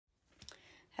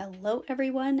Hello,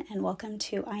 everyone, and welcome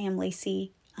to I Am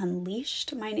Lacey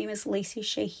Unleashed. My name is Lacey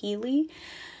Shea Healy.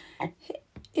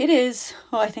 It is,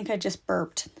 I think I just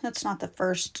burped. That's not the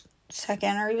first,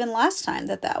 second, or even last time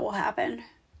that will happen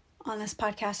on this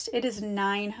podcast. It is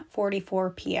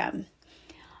 9:44 p.m.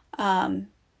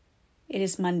 It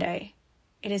is Monday.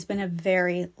 It has been a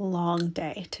very long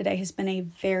day. Today has been a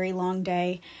very long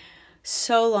day.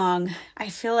 So long. I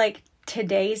feel like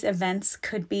today's events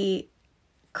could be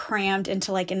crammed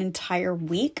into like an entire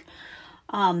week,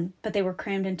 but they were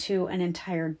crammed into an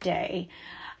entire day.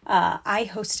 I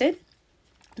hosted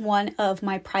one of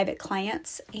my private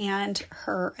clients and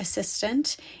her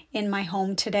assistant in my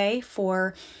home today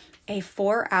for a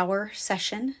 4-hour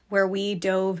session where we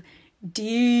dove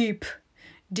deep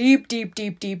into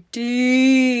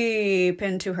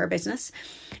her business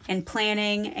and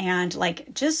planning and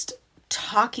like just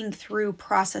talking through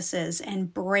processes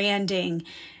and branding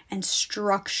and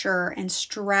structure and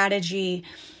strategy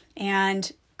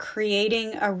and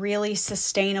creating a really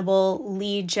sustainable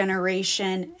lead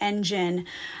generation engine.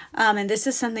 And this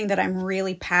is something that I'm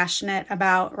really passionate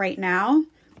about right now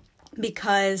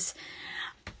because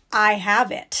I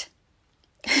have it.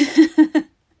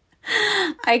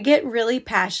 I get really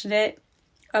passionate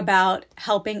about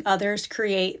helping others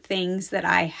create things that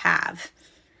I have.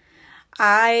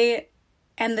 I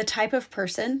am the type of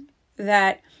person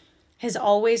that has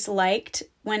always liked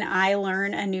when I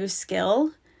learn a new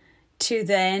skill to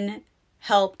then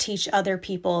help teach other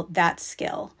people that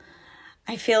skill.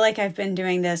 I feel like I've been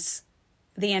doing this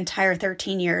the entire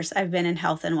 13 years I've been in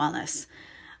health and wellness.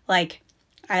 Like,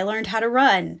 I learned how to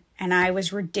run, and I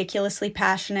was ridiculously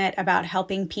passionate about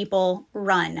helping people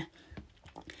run.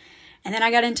 And then I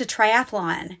got into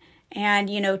triathlon, and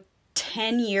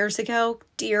 10 years ago,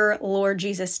 dear Lord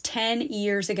Jesus, 10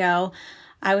 years ago,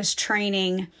 I was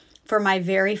training for my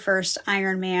very first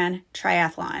Ironman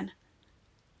triathlon,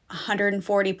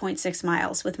 140.6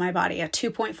 miles with my body, a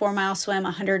 2.4 mile swim,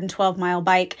 112 mile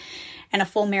bike, and a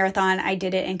full marathon. I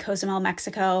did it in Cozumel,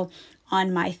 Mexico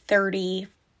on my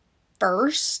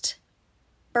 31st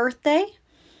birthday.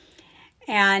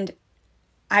 And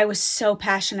I was so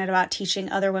passionate about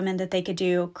teaching other women that they could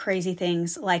do crazy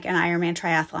things like an Ironman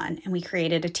triathlon. And we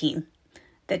created a team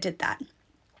that did that.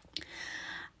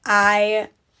 I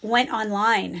went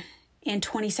online in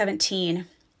 2017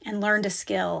 and learned a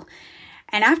skill.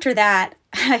 And after that,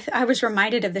 I was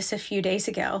reminded of this a few days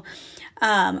ago.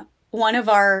 One of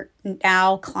our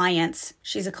now clients,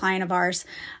 she's a client of ours.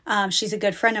 She's a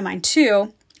good friend of mine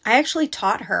too. I actually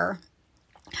taught her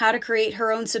how to create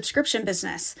her own subscription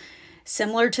business,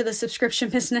 similar to the subscription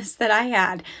business that I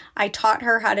had. I taught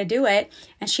her how to do it,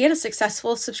 and she had a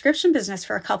successful subscription business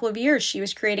for a couple of years. She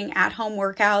was creating at-home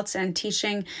workouts and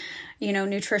teaching,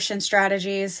 nutrition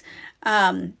strategies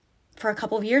for a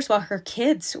couple of years while her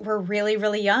kids were really,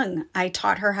 really young. I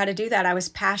taught her how to do that. I was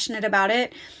passionate about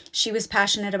it. She was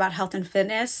passionate about health and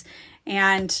fitness,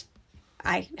 and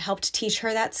I helped teach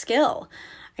her that skill.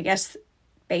 I guess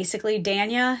basically,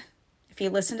 Dania, if you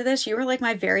listen to this, you were like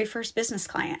my very first business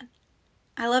client.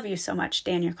 I love you so much,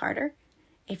 Dania Carter.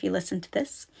 If you listen to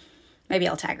this, maybe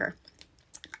I'll tag her.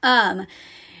 And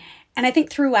I think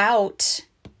throughout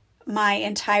my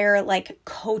entire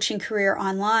coaching career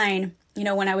online,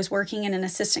 when I was working in an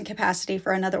assistant capacity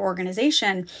for another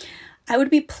organization, I would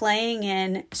be playing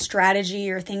in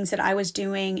strategy or things that I was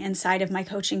doing inside of my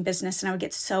coaching business, and I would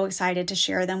get so excited to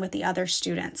share them with the other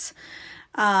students.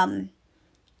 And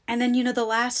then, the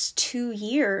last 2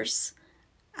 years,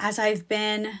 as I've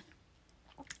been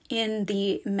in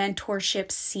the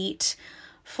mentorship seat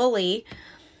fully,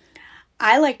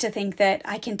 I like to think that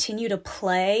I continue to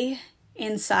play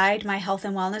inside my health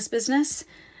and wellness business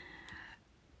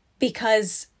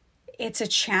because it's a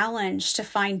challenge to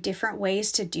find different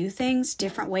ways to do things,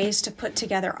 different ways to put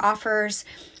together offers,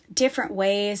 different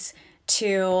ways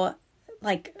to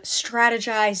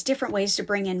strategize, different ways to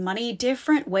bring in money,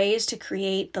 different ways to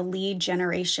create the lead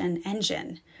generation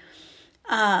engine.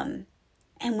 And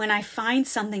when I find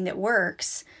something that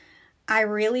works, I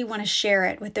really want to share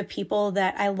it with the people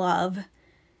that I love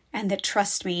and that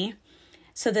trust me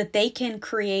so that they can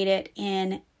create it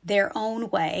in their own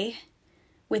way,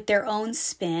 with their own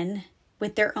spin,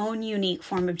 with their own unique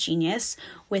form of genius,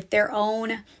 with their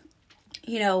own,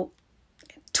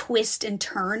 twist and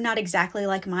turn, not exactly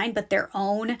like mine, but their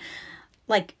own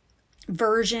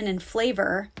version and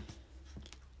flavor,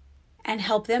 and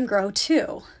help them grow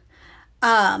too.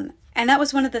 And that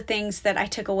was one of the things that I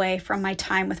took away from my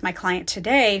time with my client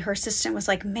today. Her assistant was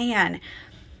like, man,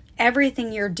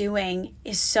 everything you're doing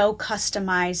is so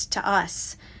customized to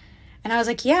us. And I was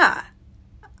like, yeah,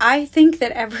 I think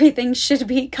that everything should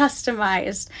be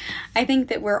customized. I think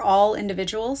that we're all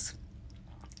individuals.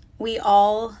 We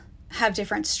all have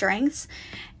different strengths.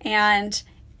 And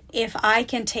if I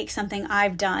can take something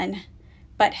I've done,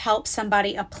 but help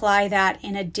somebody apply that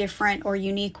in a different or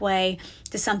unique way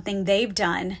to something they've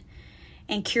done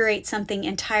and curate something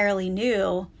entirely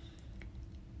new,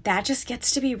 that just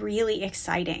gets to be really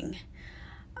exciting.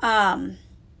 I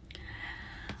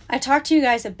talked to you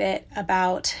guys a bit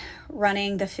about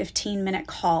running the 15-minute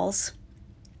calls,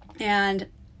 and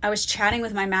I was chatting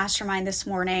with my mastermind this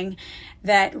morning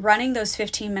that running those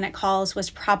 15-minute calls was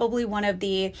probably one of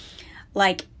the,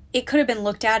 it could have been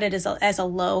looked at it as a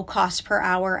low cost per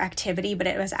hour activity, but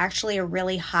it was actually a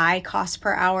really high cost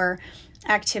per hour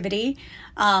activity.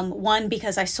 One,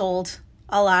 because I sold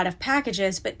a lot of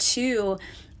packages, but two,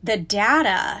 the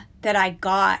data that I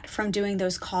got from doing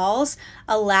those calls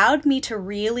allowed me to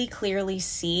really clearly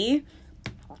see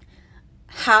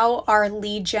how our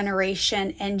lead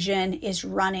generation engine is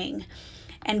running.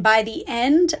 And by the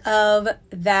end of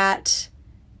that,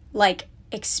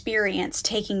 experience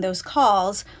taking those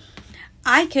calls,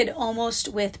 I could almost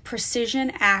with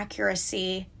precision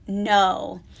accuracy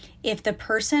know if the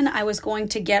person I was going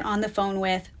to get on the phone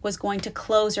with was going to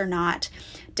close or not,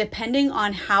 depending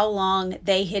on how long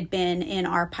they had been in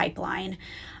our pipeline,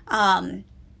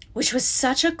 which was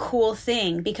such a cool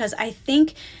thing, because I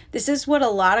think this is what a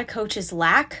lot of coaches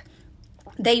lack.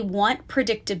 They want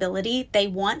predictability. They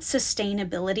want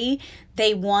sustainability.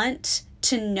 They want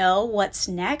to know what's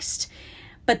next,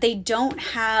 but they don't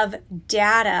have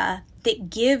data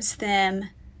that gives them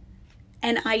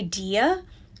an idea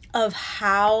of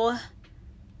how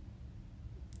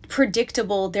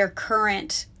predictable their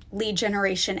current lead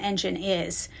generation engine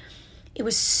is. It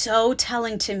was so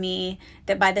telling to me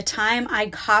that by the time I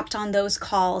hopped on those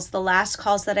calls, the last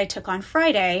calls that I took on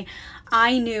Friday,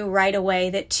 I knew right away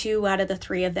that 2 out of the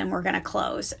 3 of them were going to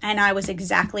close. And I was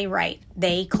exactly right.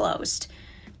 They closed.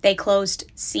 They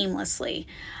closed seamlessly.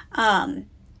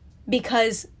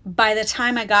 Because by the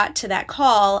time I got to that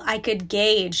call, I could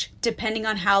gauge, depending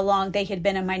on how long they had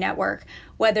been in my network,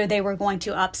 whether they were going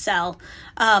to upsell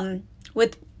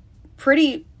with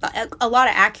a lot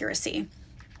of accuracy.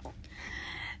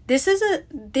 This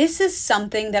is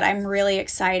something that I'm really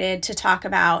excited to talk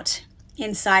about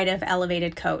inside of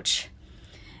Elevated Coach,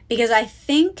 because I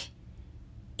think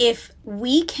if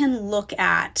we can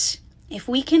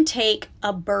take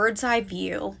a bird's eye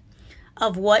view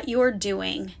of what you're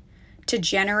doing to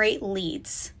generate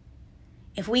leads,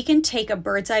 if we can take a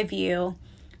bird's eye view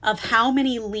of how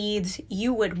many leads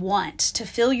you would want to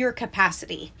fill your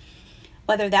capacity,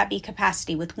 whether that be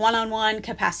capacity with one-on-one,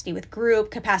 capacity with group,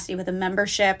 capacity with a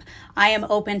membership, I am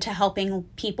open to helping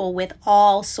people with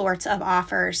all sorts of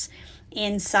offers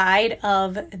inside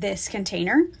of this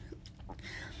container.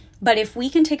 But if we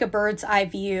can take a bird's eye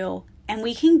view and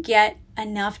we can get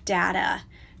enough data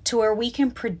to where we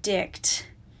can predict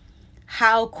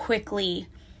how quickly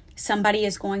somebody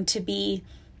is going to be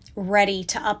ready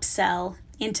to upsell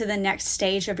into the next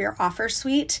stage of your offer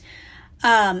suite,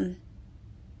 then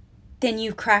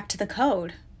you've cracked the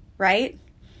code, right?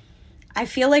 I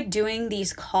feel like doing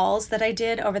these calls that I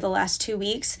did over the last 2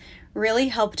 weeks really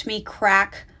helped me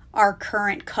crack our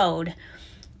current code.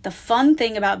 The fun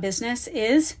thing about business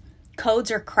is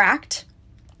codes are cracked.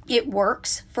 It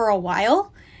works for a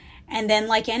while. And then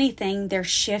like anything, there's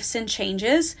shifts and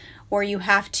changes where you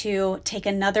have to take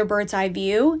another bird's eye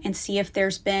view and see if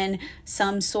there's been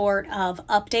some sort of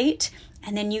update.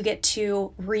 And then you get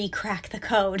to re-crack the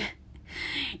code.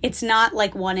 It's not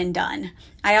like one and done.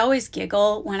 I always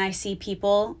giggle when I see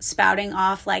people spouting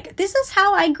off like, this is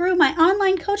how I grew my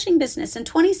online coaching business in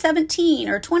 2017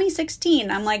 or 2016.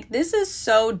 I'm like, this is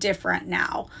so different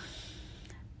now.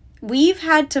 We've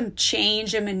had to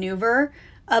change and maneuver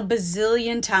a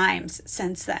bazillion times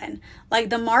since then. Like,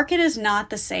 the market is not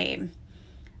the same.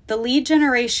 The lead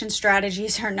generation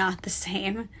strategies are not the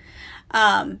same.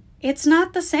 It's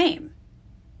not the same.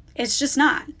 It's just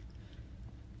not.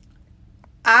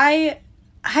 I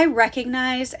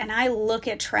recognize and I look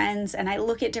at trends and I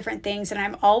look at different things, and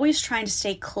I'm always trying to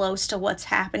stay close to what's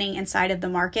happening inside of the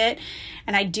market.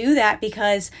 And I do that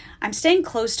because I'm staying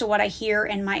close to what I hear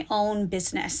in my own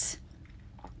business.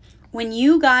 When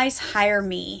you guys hire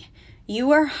me,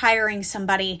 you are hiring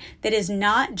somebody that is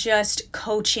not just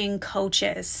coaching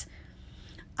coaches.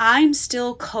 I'm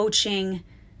still coaching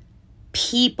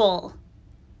people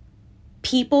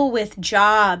with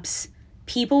jobs,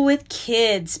 people with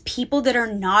kids, people that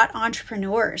are not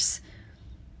entrepreneurs.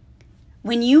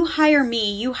 When you hire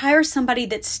me, you hire somebody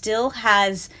that still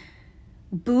has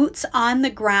boots on the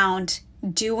ground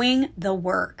doing the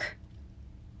work.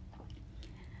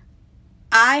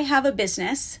 I have a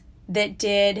business that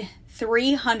did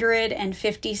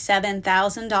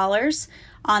 $357,000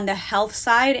 on the health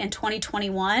side in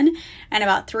 2021 and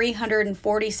about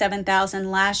 $347,000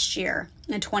 last year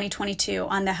in 2022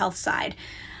 on the health side.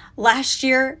 Last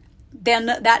year, then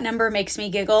that number makes me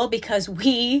giggle because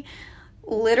we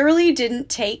literally didn't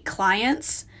take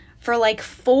clients for like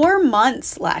 4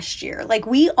 months last year. Like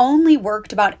we only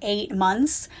worked about 8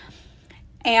 months,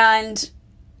 and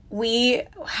we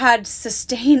had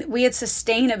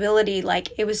sustainability,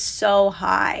 like it was so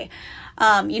high.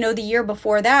 The year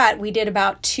before that, we did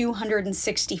about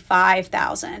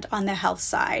 265,000 on the health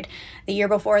side. The year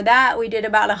before that, we did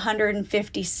about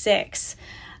 156.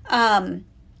 I've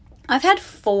had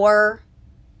 4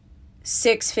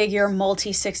 six-figure,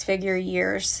 multi-six-figure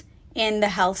years in the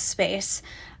health space.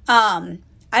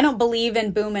 I don't believe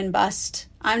in boom and bust.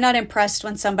 I'm not impressed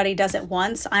when somebody does it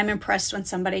once. I'm impressed when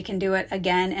somebody can do it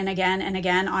again and again and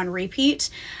again on repeat.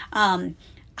 I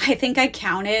think I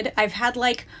counted. I've had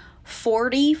like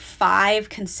 45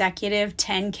 consecutive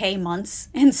 10K months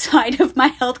inside of my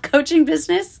health coaching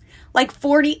business. Like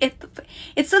 40.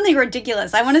 It's something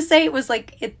ridiculous. I want to say it was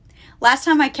like, last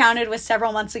time I counted was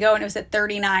several months ago and it was at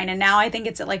 39. And now I think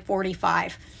it's at like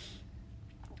 45.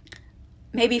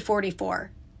 Maybe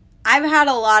 44. I've had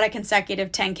a lot of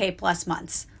consecutive 10K plus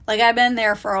months. Like I've been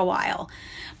there for a while.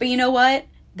 But you know what?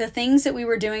 The things that we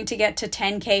were doing to get to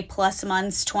 10K plus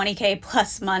months, 20K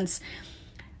plus months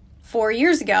 4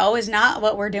 years ago is not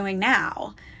what we're doing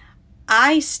now.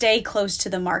 I stay close to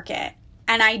the market.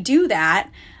 And I do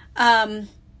that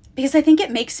because I think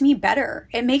it makes me better.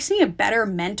 It makes me a better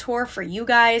mentor for you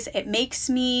guys. It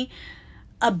makes me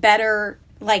a better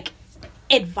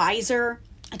advisor.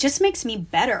 It just makes me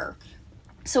better.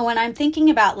 So when I'm thinking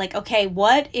about okay,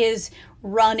 what is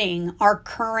running our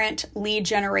current lead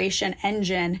generation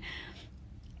engine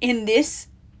in this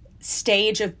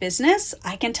stage of business,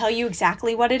 I can tell you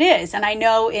exactly what it is. And I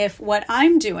know if what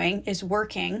I'm doing is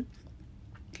working,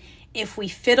 if we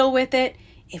fiddle with it,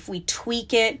 if we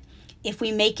tweak it, if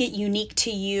we make it unique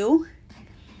to you,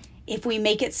 if we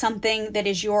make it something that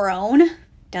is your own,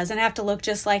 doesn't have to look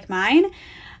just like mine,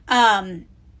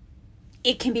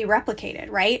 it can be replicated,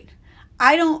 right?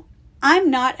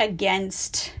 I'm not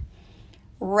against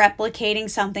replicating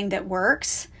something that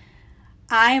works.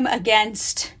 I'm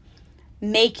against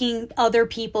making other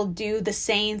people do the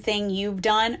same thing you've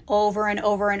done over and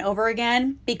over and over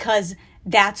again because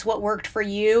that's what worked for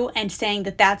you and saying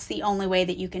that that's the only way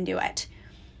that you can do it.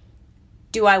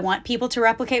 Do I want people to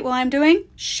replicate what I'm doing?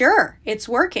 Sure, it's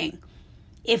working.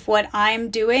 If what I'm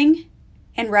doing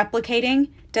and replicating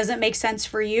doesn't make sense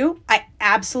for you, I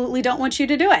absolutely don't want you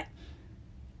to do it.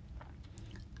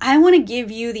 I want to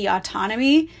give you the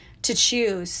autonomy to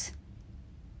choose.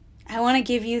 I want to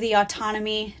give you the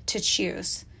autonomy to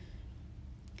choose.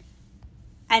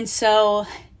 And so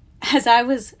as I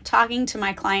was talking to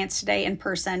my clients today in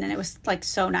person, and it was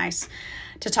so nice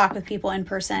to talk with people in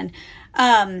person,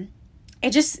 it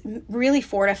just really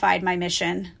fortified my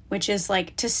mission, which is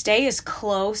to stay as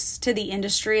close to the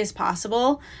industry as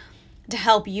possible to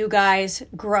help you guys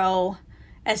grow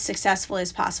as successful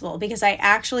as possible. Because I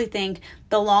actually think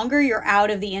the longer you're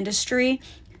out of the industry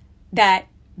that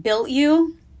built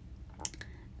you,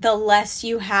 the less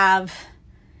you have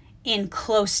in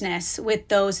closeness with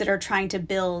those that are trying to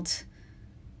build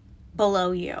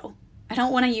below you. I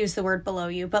don't want to use the word below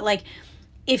you, but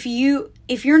if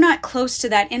you're not close to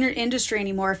that industry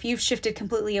anymore, if you've shifted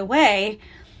completely away,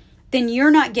 then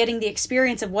you're not getting the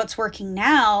experience of what's working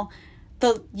now.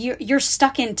 You're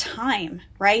stuck in time,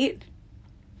 right?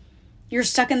 You're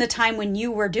stuck in the time when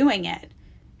you were doing it,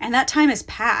 and that time is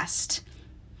past.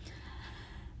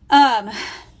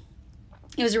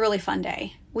 It was a really fun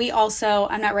day. We also,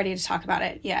 I'm not ready to talk about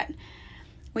it yet.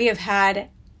 We have had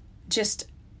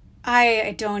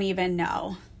I don't even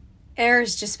know.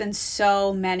 There's just been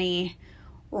so many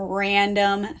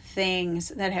random things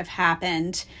that have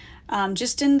happened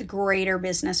just in the greater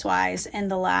business-wise in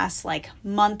the last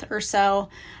month or so.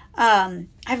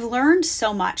 I've learned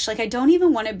so much. I don't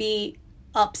even want to be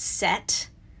upset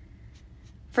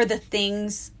for the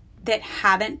things that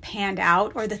haven't panned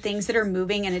out or the things that are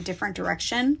moving in a different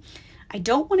direction. I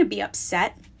don't want to be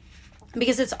upset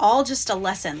because it's all just a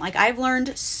lesson. I've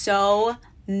learned so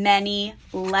many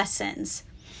lessons.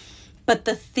 But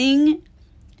the thing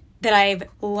that I've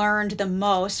learned the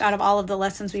most out of all of the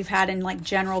lessons we've had in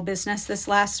general business this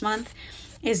last month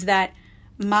is that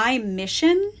my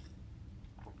mission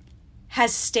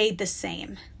has stayed the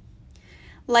same.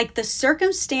 The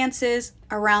circumstances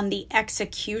around the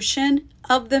execution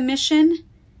of the mission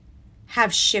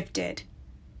have shifted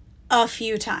a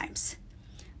few times,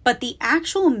 But the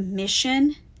actual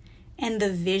mission and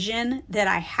the vision that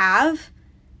I have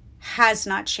has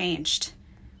not changed,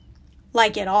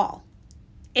 like at all.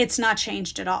 It's not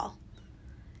changed at all.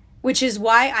 Which is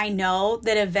why I know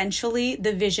that eventually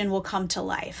the vision will come to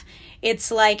life. It's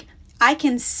like I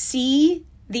can see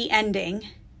the ending,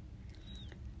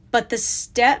 but the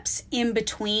steps in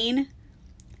between,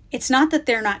 it's not that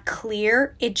they're not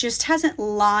clear. It just hasn't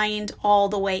lined all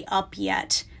the way up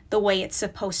yet the way it's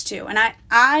supposed to. And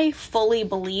I fully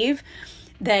believe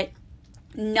that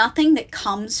nothing that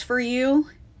comes for you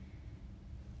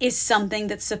is something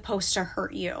that's supposed to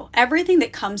hurt you. Everything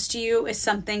that comes to you is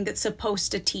something that's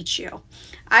supposed to teach you.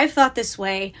 I've thought this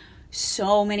way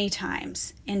so many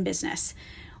times in business.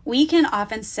 We can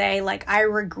often say like, I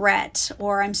regret,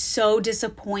 or I'm so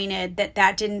disappointed that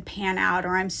that didn't pan out,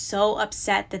 or I'm so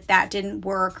upset that that didn't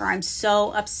work, or I'm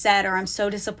so upset, or I'm so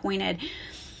disappointed.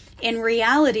 In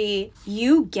reality,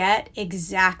 you get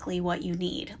exactly what you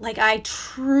need. Like I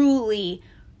truly,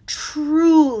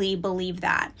 truly believe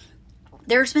that.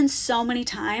 There's been so many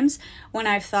times when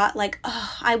I've thought like,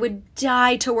 oh, I would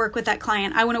die to work with that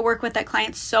client. I want to work with that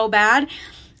client so bad.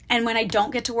 And when I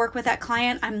don't get to work with that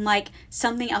client, I'm like,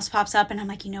 something else pops up and I'm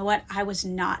like, you know what? I was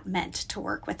not meant to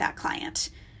work with that client.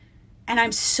 And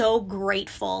I'm so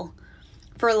grateful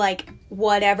for like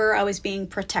whatever I was being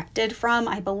protected from.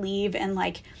 I believe in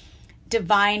like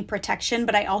divine protection,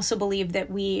 but I also believe that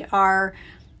we are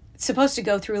supposed to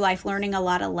go through life learning a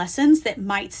lot of lessons that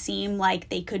might seem like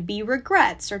they could be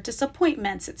regrets or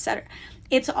disappointments, etc.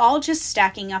 It's all just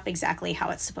stacking up exactly how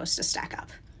it's supposed to stack up.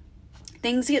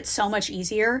 Things get so much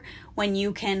easier when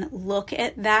you can look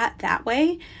at that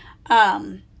way.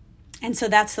 And so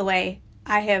that's the way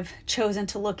I have chosen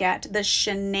to look at the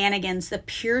shenanigans, the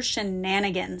pure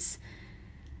shenanigans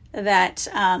that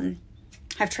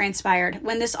have transpired.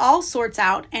 When this all sorts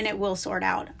out, and it will sort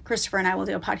out, Christopher and I will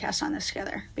do a podcast on this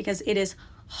together because it is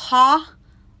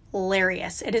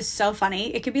hilarious. It is so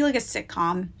funny. It could be like a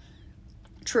sitcom,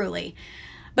 truly.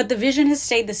 But the vision has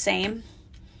stayed the same.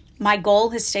 My goal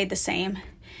has stayed the same.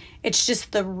 It's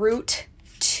just the route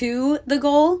to the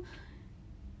goal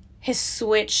has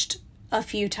switched a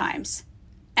few times.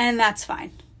 And that's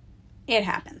fine. It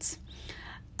happens.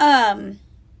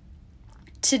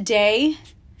 Today,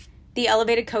 the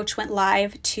Elevated Coach went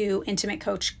live to Intimate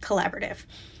Coach Collaborative.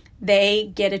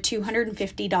 They get a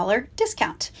 $250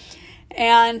 discount.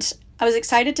 And I was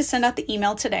excited to send out the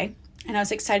email today. And I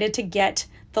was excited to get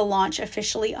the launch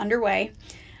officially underway.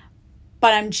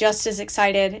 But I'm just as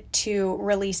excited to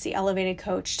release the Elevated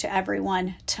Coach to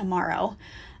everyone tomorrow.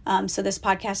 So this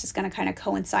podcast is going to kind of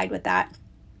coincide with that.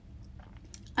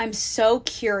 I'm so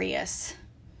curious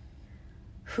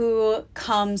who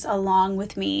comes along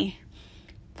with me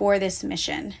for this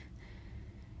mission.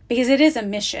 Because it is a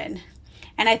mission.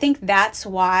 And I think that's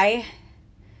why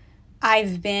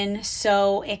I've been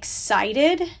so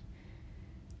excited,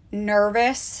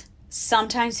 nervous,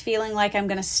 sometimes feeling like I'm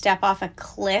going to step off a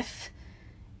cliff,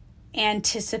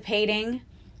 anticipating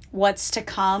what's to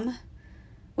come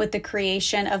with the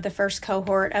creation of the first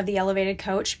cohort of the Elevated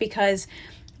Coach, because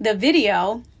the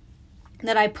video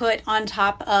that I put on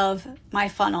top of my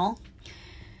funnel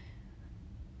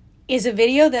is a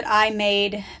video that I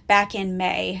made back in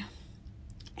May,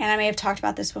 and I may have talked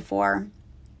about this before,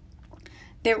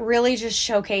 that really just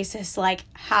showcases like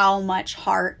how much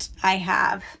heart I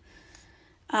have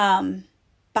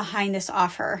behind this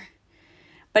offer.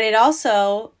 But it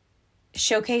also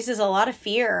showcases a lot of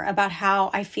fear about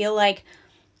how I feel like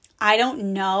I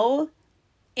don't know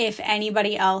if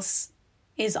anybody else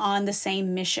is on the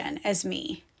same mission as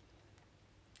me.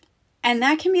 And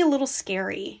that can be a little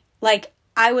scary. Like,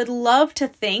 I would love to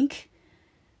think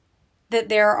that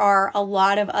there are a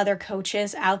lot of other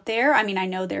coaches out there. I mean, I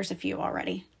know there's a few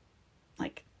already.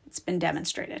 Like, it's been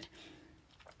demonstrated.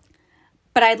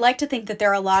 But I'd like to think that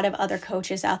there are a lot of other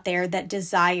coaches out there that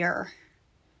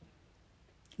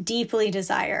deeply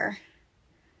desire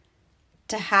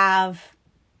to have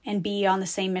and be on the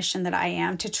same mission that I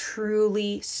am, to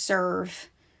truly serve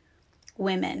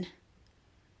women,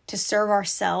 to serve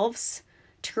ourselves,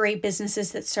 to create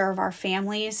businesses that serve our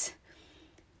families,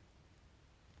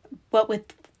 but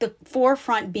with the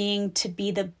forefront being to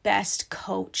be the best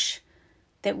coach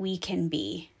that we can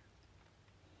be,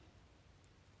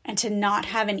 and to not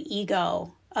have an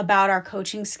ego about our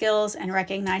coaching skills and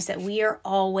recognize that we are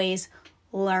always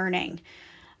learning.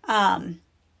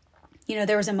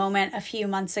 There was a moment a few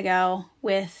months ago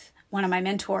with one of my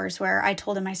mentors where I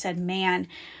told him, I said, man,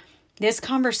 this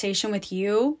conversation with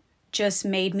you just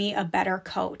made me a better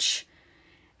coach.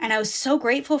 And I was so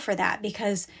grateful for that,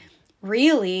 because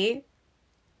really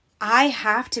I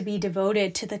have to be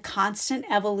devoted to the constant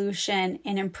evolution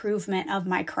and improvement of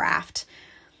my craft.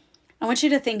 I want you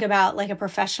to think about like a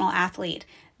professional athlete.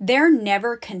 They're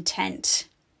never content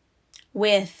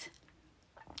with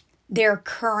their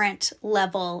current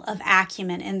level of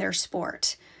acumen in their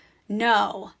sport.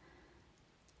 No,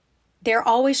 they're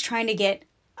always trying to get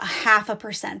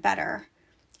 0.5% better,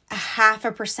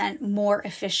 0.5% more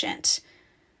efficient,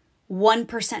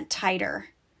 1% tighter.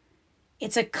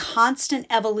 It's a constant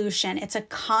evolution. It's a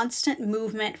constant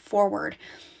movement forward.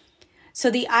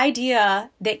 So the idea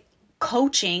that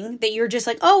coaching, that you're just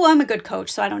like, oh, I'm a good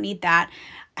coach, so I don't need that.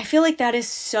 I feel like that is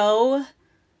so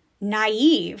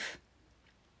naive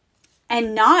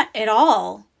and not at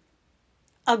all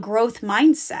a growth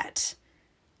mindset,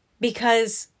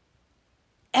 because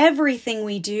everything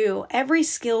we do, every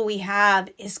skill we have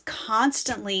is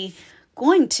constantly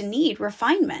going to need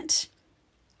refinement.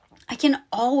 I can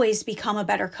always become a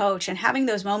better coach. And having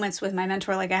those moments with my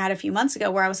mentor, like I had a few months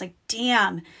ago, where I was like,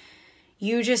 damn,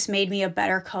 you just made me a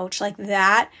better coach. Like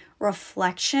that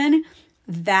reflection,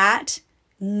 that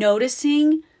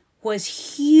noticing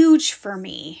was huge for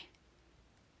me.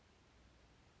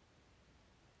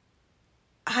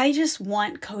 I just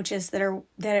want coaches that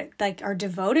are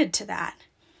devoted to that.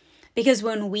 Because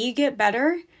when we get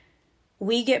better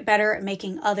at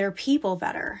making other people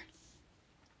better.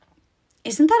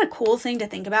 Isn't that a cool thing to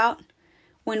think about?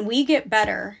 When we get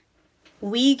better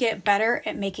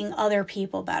at making other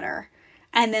people better.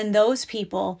 And then those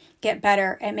people get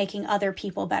better at making other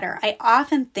people better. I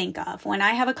often think of when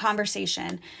I have a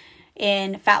conversation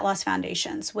in Fat Loss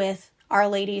Foundations with our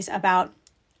ladies about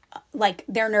like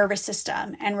their nervous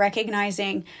system and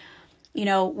recognizing,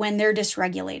 when they're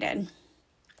dysregulated.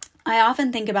 I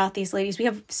often think about these ladies. We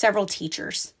have several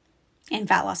teachers in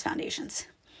Fat Loss Foundations.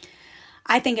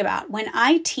 I think about when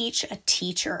I teach a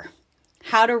teacher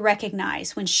how to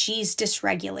recognize when she's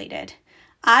dysregulated,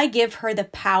 I give her the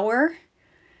power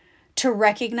to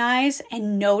recognize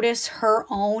and notice her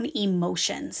own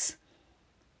emotions.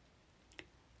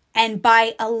 And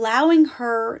by allowing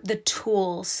her the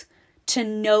tools to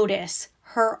notice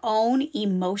her own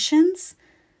emotions,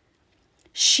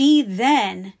 she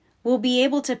then will be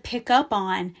able to pick up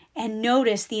on and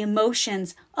notice the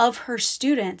emotions of her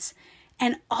students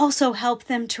and also help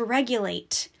them to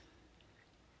regulate.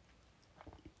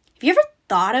 Have you ever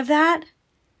thought of that?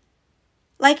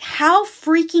 Like, how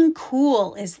freaking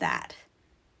cool is that?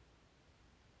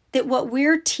 That what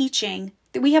we're teaching,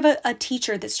 that we have a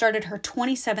teacher that started her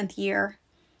 27th year.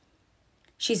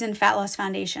 She's in Fat Loss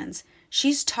Foundations.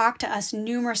 She's talked to us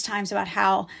numerous times about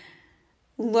how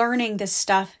learning this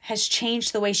stuff has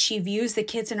changed the way she views the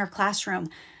kids in her classroom.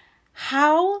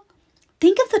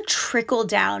 Think of the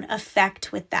trickle-down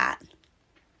effect with that.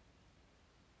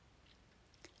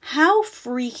 How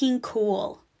freaking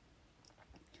cool.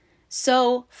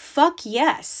 So, fuck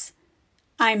yes,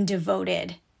 I'm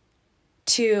devoted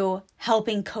to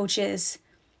helping coaches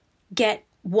get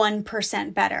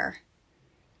 1% better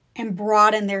and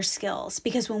broaden their skills.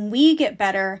 Because when we get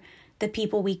better, the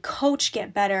people we coach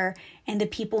get better, and the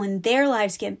people in their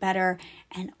lives get better,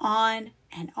 and on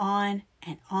and on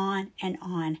and on and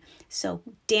on. So,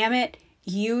 damn it,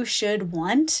 you should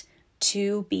want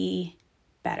to be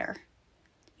better.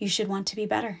 You should want to be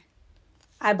better.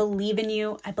 I believe in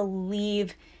you. I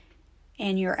believe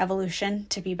in your evolution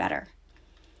to be better.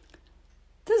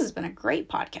 This has been a great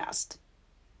podcast.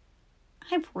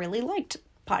 I've really liked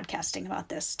podcasting about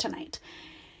this tonight.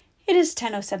 It is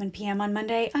 10:07 p.m. on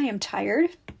Monday. I am tired,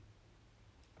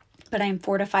 but I am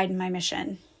fortified in my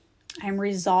mission. I am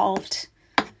resolved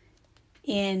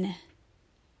in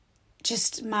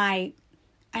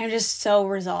I'm just so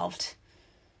resolved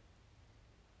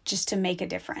just to make a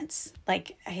difference.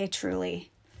 Like,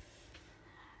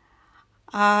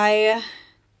 I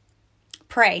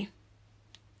pray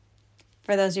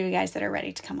for those of you guys that are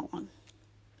ready to come along.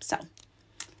 So,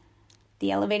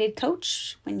 the Elevated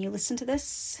Coach, when you listen to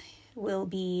this, will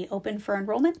be open for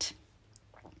enrollment.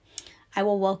 I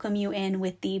will welcome you in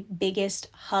with the biggest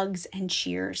hugs and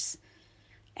cheers.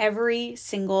 Every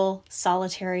single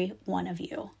solitary one of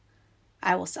you,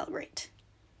 I will celebrate.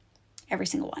 Every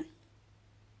single one.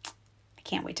 I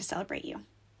can't wait to celebrate you.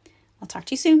 I'll talk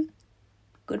to you soon.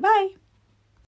 Goodbye.